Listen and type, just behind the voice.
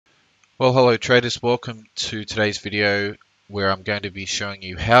Well, hello traders, welcome to today's video where I'm going to be showing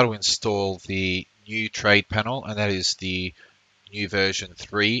you how to install the new trade panel, and that is the new version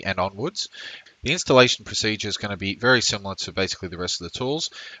 3 and onwards. The installation procedure is going to be very similar to basically the rest of the tools.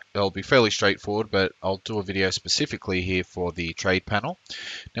 It'll be fairly straightforward, but I'll do a video specifically here for the trade panel.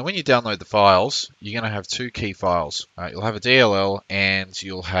 Now when you download the files, you're going to have two key files. You'll have a DLL and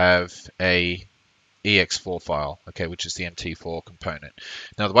you'll have a EX4 file, okay, which is the MT4 component.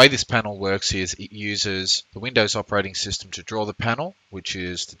 Now the way this panel works is it uses the Windows operating system to draw the panel, which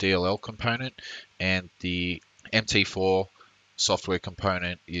is the DLL component, and the MT4 software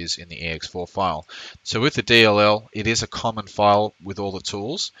component is in the EX4 file. So with the DLL, it is a common file with all the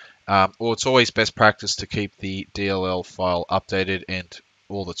tools, or it's always best practice to keep the DLL file updated, and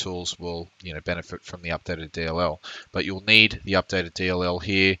all the tools will benefit from the updated DLL. But you'll need the updated DLL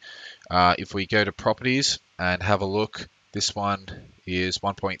here. If we go to properties and have a look, this one is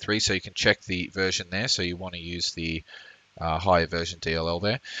 1.3, so you can check the version there. So you want to use the higher version DLL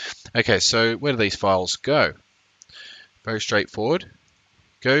there. Okay, so where do these files go? Very straightforward.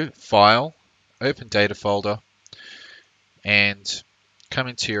 Go File, Open Data Folder, and come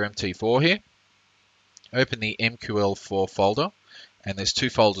into your MT4 here. Open the MQL4 folder, and there's two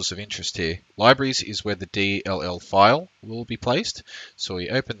folders of interest here. Libraries is where the DLL file will be placed. So we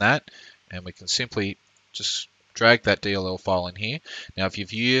open that, and we can simply just drag that DLL file in here. Now, if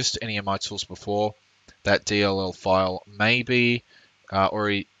you've used any of my tools before, that DLL file may be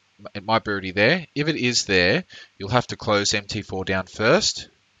it might be already there. If it is there, you'll have to close MT4 down first,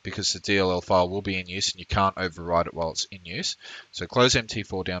 because the DLL file will be in use and you can't override it while it's in use. So close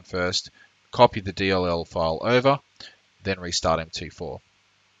MT4 down first, copy the DLL file over, then restart MT4.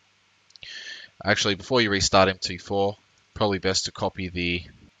 Actually, before you restart MT4, probably best to copy the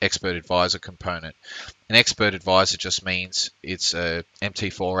Expert Advisor component. An Expert Advisor just means it's a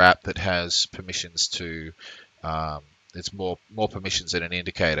MT4 app that has permissions to, it's more permissions than an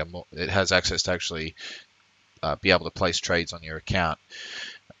indicator. It has access to actually be able to place trades on your account.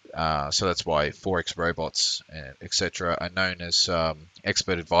 So that's why Forex robots, etc., are known as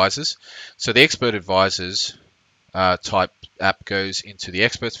Expert Advisors. So the Expert Advisors type app goes into the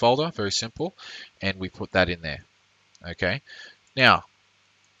experts folder, very simple, and we put that in there. Okay, now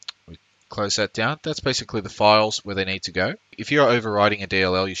we close that down. That's basically the files where they need to go. If you're overriding a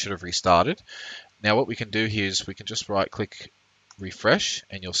DLL, you should have restarted. Now what we can do here is we can just right click refresh,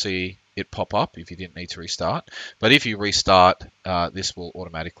 and you'll see it pop up if you didn't need to restart. But if you restart, this will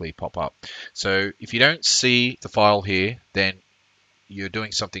automatically pop up. So if you don't see the file here, then you're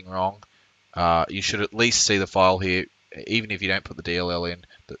doing something wrong. You should at least see the file here. Even if you don't put the DLL in,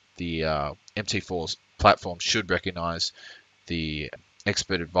 the MT4's platform should recognize the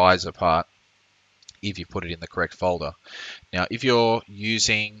Expert Advisor part if you put it in the correct folder. Now, if you're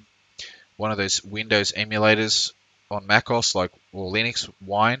using one of those Windows emulators on macOS, or Linux,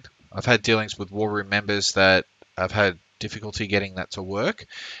 Wine, I've had dealings with War Room members that I've had difficulty getting that to work.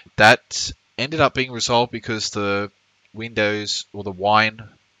 That ended up being resolved because the Windows or the Wine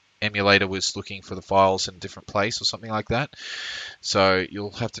emulator was looking for the files in a different place or something like that. So you'll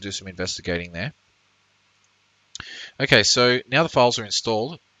have to do some investigating there. Okay, so now the files are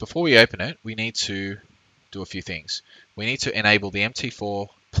installed. Before we open it, we need to do a few things. We need to enable the MT4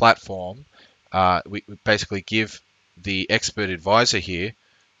 platform. We basically give the Expert Advisor here,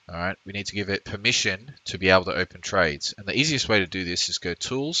 all right, we need to give it permission to be able to open trades. And the easiest way to do this is go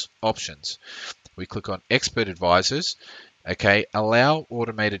Tools, Options. We click on Expert Advisors. Okay, allow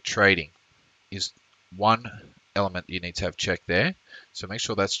automated trading is one element you need to have checked there. So make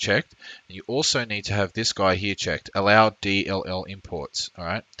sure that's checked. And you also need to have this guy here checked, allow DLL imports. All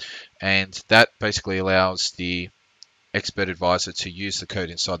right, and that basically allows the Expert Advisor to use the code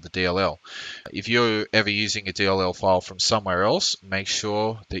inside the DLL. If you're ever using a DLL file from somewhere else, make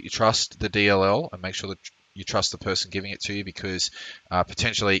sure that you trust the DLL and make sure that you trust the person giving it to you, because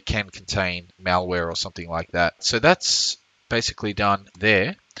potentially it can contain malware or something like that. So that's basically done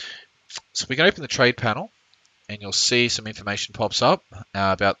there. So we can open the trade panel, and you'll see some information pops up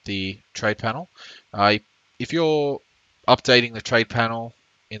about the trade panel. If you're updating the trade panel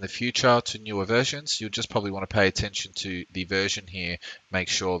in the future to newer versions, you'll just probably want to pay attention to the version here. Make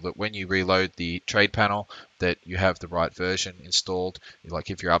sure that when you reload the trade panel that you have the right version installed. Like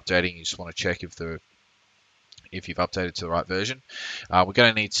if you're updating, you just want to check if you've updated to the right version. We're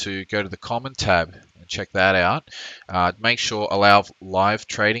going to need to go to the Common tab and check that out. Make sure Allow Live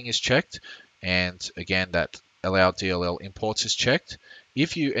Trading is checked, and again that Allow DLL Imports is checked.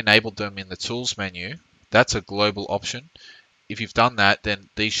 If you enabled them in the Tools menu, that's a global option. If you've done that, then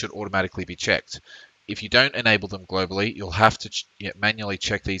these should automatically be checked. if you don't enable them globally, you'll have to manually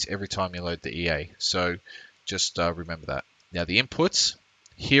check these every time you load the EA. So just remember that. Now the inputs,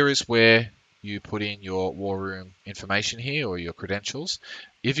 here is where you put in your war room information here, or your credentials.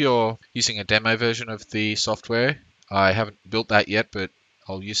 If you're using a demo version of the software, I haven't built that yet, but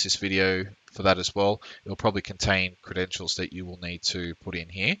I'll use this video for that as well. It'll probably contain credentials that you will need to put in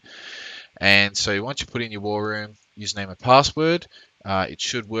here. And so once you put in your war room username and password, it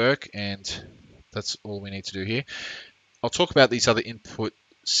should work, and that's all we need to do here. I'll talk about these other input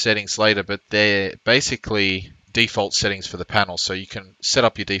settings later, but they're basically default settings for the panel. So you can set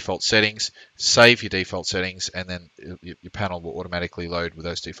up your default settings, save your default settings, and then your panel will automatically load with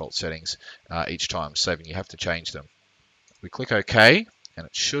those default settings each time, saving you have to change them. We click OK, and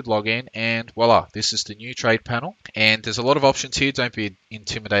it should log in, and voila, this is the new trade panel. And there's a lot of options here. Don't be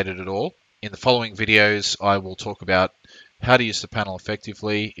intimidated at all. In the following videos, I will talk about how to use the panel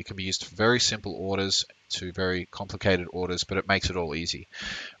effectively. It can be used for very simple orders to very complicated orders, but it makes it all easy.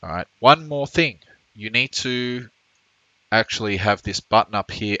 All right, one more thing. You need to actually have this button up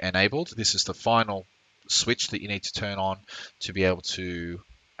here enabled. This is the final switch that you need to turn on to be able to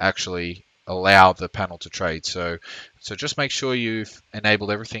actually allow the panel to trade. So just make sure you've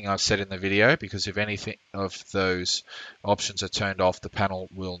enabled everything I've said in the video, because if anything of those options are turned off, the panel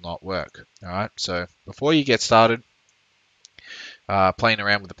will not work. All right, so before you get started playing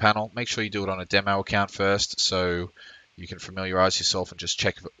around with the panel, make sure you do it on a demo account first, so you can familiarize yourself and just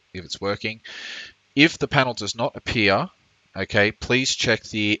check if it's working. If the panel does not appear, okay, please check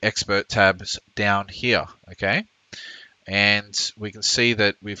the expert tabs down here, okay? And we can see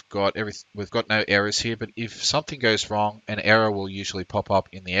that we've got no errors here, but if something goes wrong, an error will usually pop up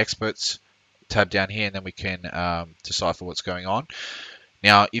in the experts tab down here, and then we can decipher what's going on.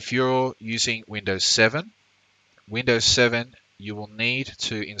 Now, if you're using Windows 7, you will need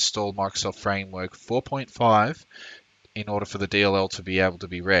to install Microsoft Framework 4.5 in order for the DLL to be able to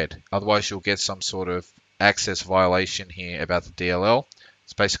be read. Otherwise, you'll get some sort of access violation here about the DLL.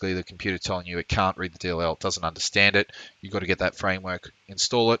 It's basically the computer telling you it can't read the DLL, it doesn't understand it. You've got to get that framework,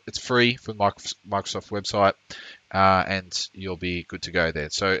 install it. It's free from Microsoft website, and you'll be good to go there.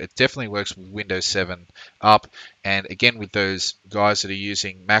 So it definitely works with Windows 7 up. And again, with those guys that are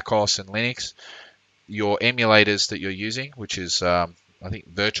using macOS and Linux, your emulators that you're using, which is I think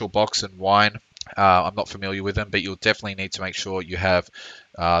VirtualBox and Wine, I'm not familiar with them, but you'll definitely need to make sure you have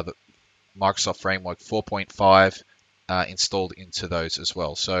the Microsoft Framework 4.5 installed into those as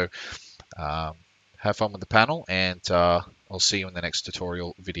well. So have fun with the panel, and I'll see you in the next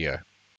tutorial video.